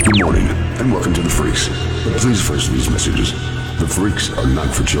Good morning, and welcome to The Freaks. But please first these messages. The Freaks are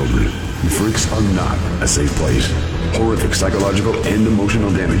not for children. The Freaks are not a safe place. Horrific psychological and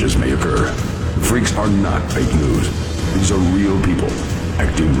emotional damages may occur. The Freaks are not fake news. These are real people,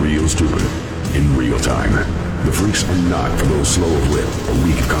 acting real stupid, in real time. The Freaks are not for those slow of wit or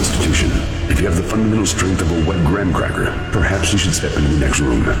weak of constitution. If you have the fundamental strength of a wet graham cracker, perhaps you should step into the next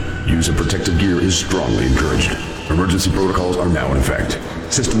room. Use of protective gear is strongly encouraged. Emergency protocols are now in effect.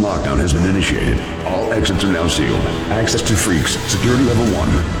 System lockdown has been initiated. All exits are now sealed. Access to Freaks, security level 1.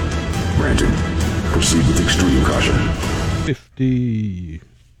 Granted. Proceed with extreme caution.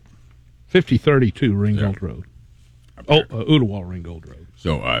 5032 Ringgold Road. Ooltewah Ringgold Road.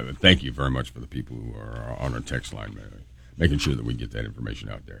 So thank you very much for the people who are on our text line, making sure that we get that information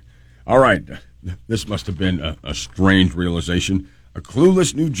out there. All right. This must have been a strange realization. A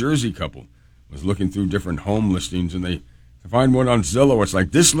clueless New Jersey couple was looking through different home listings, and they find one on Zillow. It's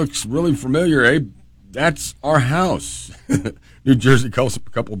like, this looks really familiar, eh? That's our house. New Jersey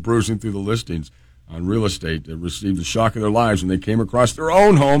couple bruising through the listings on real estate received the shock of their lives when they came across their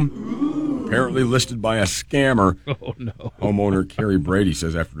own home, apparently listed by a scammer. Oh, no. Homeowner Carrie Brady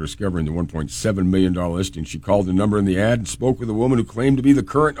says after discovering the $1.7 million listing, she called the number in the ad and spoke with a woman who claimed to be the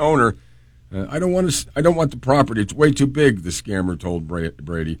current owner. I don't want the property. It's way too big, the scammer told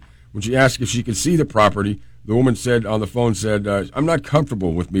Brady. When she asked if she could see the property, the woman said on the phone, I'm not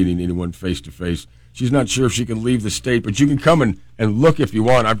comfortable with meeting anyone face-to-face. She's not sure if she can leave the state, but you can come and look if you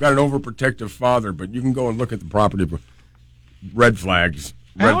want. I've got an overprotective father, but you can go and look at the property. Red flags.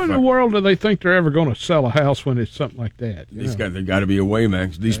 How in the world do they think they're ever going to sell a house when it's something like that? They got to be a way,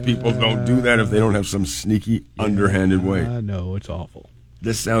 Max. These people don't do that if they don't have some sneaky, underhanded way. I know, it's awful.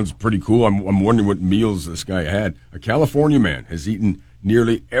 This sounds pretty cool. I'm wondering what meals this guy had. A California man has eaten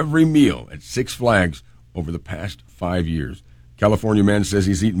nearly every meal at Six Flags over the past 5 years. California man says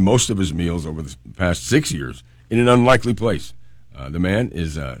he's eaten most of his meals over the past 6 years in an unlikely place. The man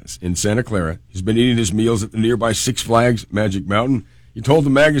is in Santa Clara. He's been eating his meals at the nearby Six Flags Magic Mountain. He told the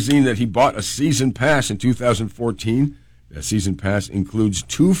magazine that he bought a season pass in 2014. That season pass includes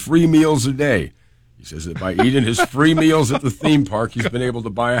 2 free meals a day. He says that by eating his free meals at the theme park, he's been able to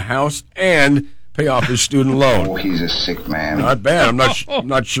buy a house and pay off his student loan. Oh, he's a sick man. Not bad. I'm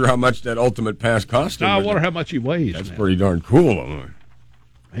not sure how much that ultimate pass cost him. I wonder how much he weighs. That's pretty darn cool.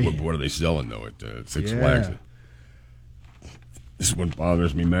 What are they selling, though, at Six Flags? This one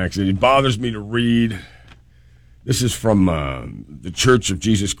bothers me, Max. It bothers me to read. This is from the Church of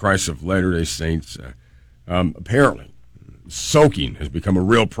Jesus Christ of Latter-day Saints. Apparently, soaking has become a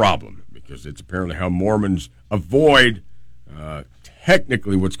real problem because it's apparently how Mormons avoid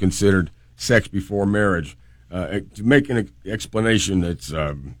technically what's considered sex before marriage. To make an explanation, it's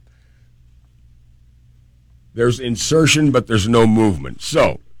there's insertion, but there's no movement.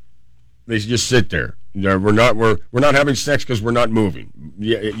 So they just sit there. We're not having sex because we're not moving.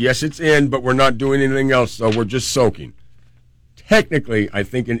 Yes, it's in, but we're not doing anything else. So we're just soaking. Technically, I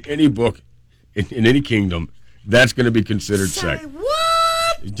think in any book, in any kingdom, that's going to be considered sex. What?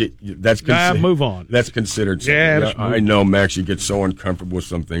 That's move on. That's considered sex. I know, Max. You get so uncomfortable with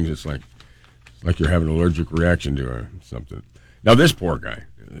some things. It's like you're having an allergic reaction to something. Now, this poor guy,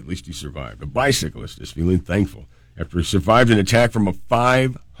 at least he survived. A bicyclist is feeling thankful after he survived an attack from a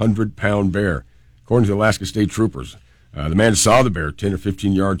 500-pound bear. According to Alaska State Troopers, the man saw the bear 10 or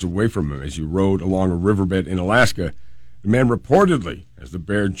 15 yards away from him as he rode along a riverbed in Alaska. The man reportedly, as the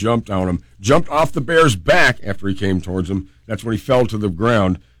bear jumped on him, jumped off the bear's back after he came towards him. That's when he fell to the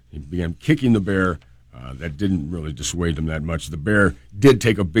ground. He began kicking the bear. That didn't really dissuade him that much. The bear did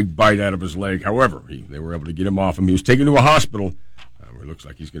take a big bite out of his leg. However, they were able to get him off him. He was taken to a hospital where it looks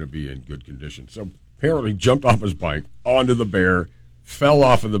like he's going to be in good condition. So apparently jumped off his bike, onto the bear, fell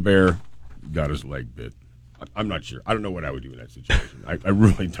off of the bear, got his leg bit. I'm not sure. I don't know what I would do in that situation. I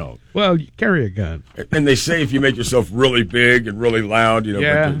really don't. Well, you carry a gun. And they say if you make yourself really big and really loud,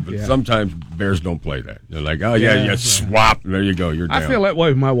 but sometimes bears don't play that. They're like, swap, and there you go, you're down. I feel that way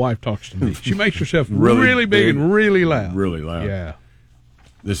when my wife talks to me. She makes herself really big and really loud. Really loud. Yeah.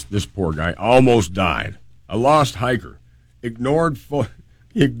 This poor guy almost died. A lost hiker ignored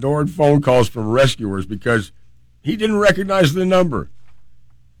phone calls from rescuers because he didn't recognize the number.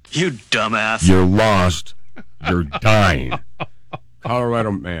 You dumbass. You're lost. You're dying.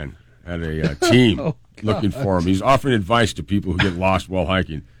 Colorado man had a team looking for him. He's offering advice to people who get lost while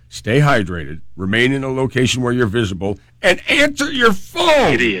hiking. Stay hydrated, remain in a location where you're visible, and answer your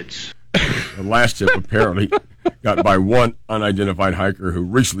phone. Idiots. The last tip apparently got by one unidentified hiker who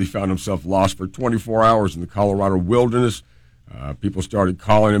recently found himself lost for 24 hours in the Colorado wilderness. People started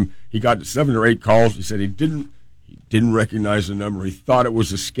calling him. He got 7 or 8 calls. He said he He didn't recognize the number. He thought it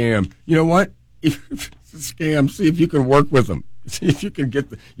was a scam. You know what? If it's a scam, see if you can work with them. See if you can get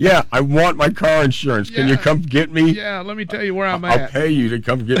I want my car insurance. Can you come get me? Yeah, let me tell you where I'm at. I'll pay you to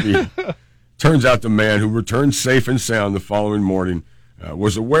come get me. Turns out the man, who returned safe and sound the following morning,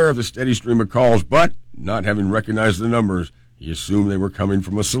 was aware of the steady stream of calls, but not having recognized the numbers, he assumed they were coming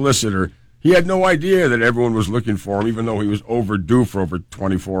from a solicitor. He had no idea that everyone was looking for him, even though he was overdue for over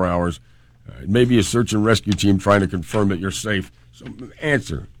 24 hours. It may be a search and rescue team trying to confirm that you're safe. So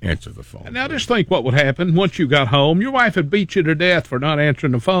answer the phone. Now just think what would happen once you got home. Your wife would beat you to death for not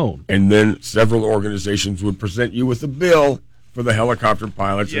answering the phone. And then several organizations would present you with a bill for the helicopter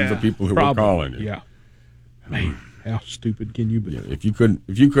pilots and the people who were calling you. Yeah. Man, how stupid can you be? Yeah, if you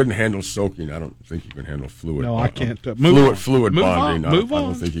couldn't handle soaking, I don't think you can handle fluid. No, I can't. Fluid bonding. I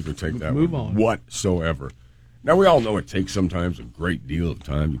don't think you can take that one whatsoever. Now, we all know it takes sometimes a great deal of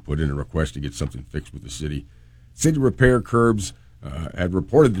time. You put in a request to get something fixed with the city. City Repair Curbs had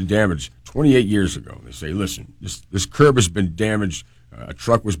reported the damage 28 years ago. They say, listen, this curb has been damaged. A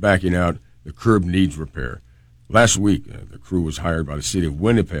truck was backing out. The curb needs repair. Last week, the crew was hired by the city of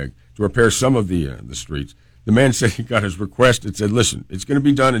Winnipeg to repair some of the streets. The man said he got his request and said, listen, it's going to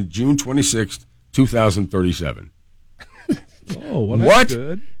be done in June 26th, 2037. Oh, well, that's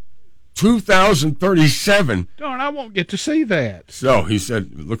good. 2037. Darn, I won't get to see that. So he said,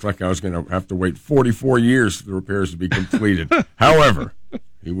 it looked like I was going to have to wait 44 years for the repairs to be completed. However,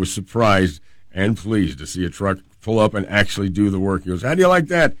 he was surprised and pleased to see a truck pull up and actually do the work. He goes, how do you like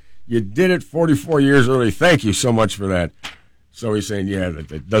that? You did it 44 years early. Thank you so much for that. So he's saying,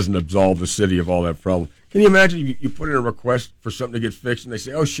 that doesn't absolve the city of all that problem. Can you imagine you put in a request for something to get fixed, and they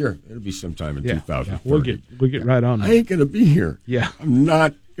say, oh, sure, it'll be sometime in 2030. Yeah, we'll get right on that. I ain't going to be here. Yeah. I'm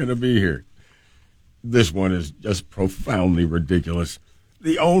not going to be here. This one is just profoundly ridiculous.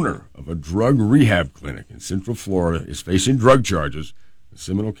 The owner of a drug rehab clinic in Central Florida is facing drug charges. The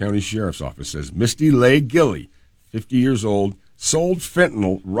Seminole County Sheriff's Office says Misty Leigh Gilly, 50 years old, sold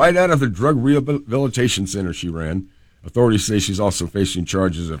fentanyl right out of the drug rehabilitation center she ran. Authorities say she's also facing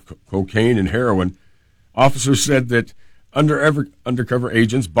charges of cocaine and heroin. Officers said that undercover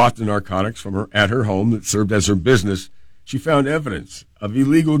agents bought the narcotics from her at her home that served as her business. She found evidence of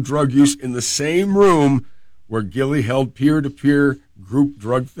illegal drug use in the same room where Gilly held peer-to-peer group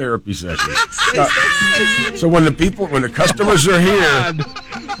drug therapy sessions. So when the customers are here,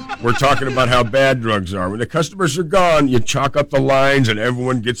 we're talking about how bad drugs are. When the customers are gone, you chalk up the lines and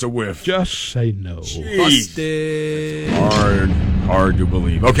everyone gets a whiff. Just say no. Busted. Hard to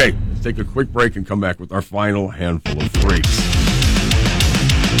believe. Okay, let's take a quick break and come back with our final handful of freaks.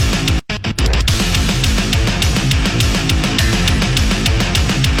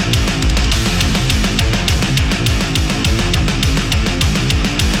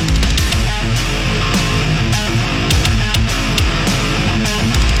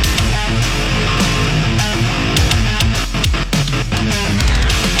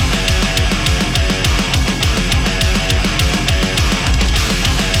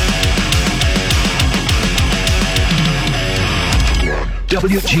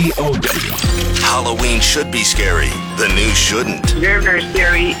 WGOW. Halloween should be scary. The news shouldn't. Very, very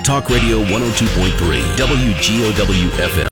scary. Talk Radio 102.3. WGOW FM.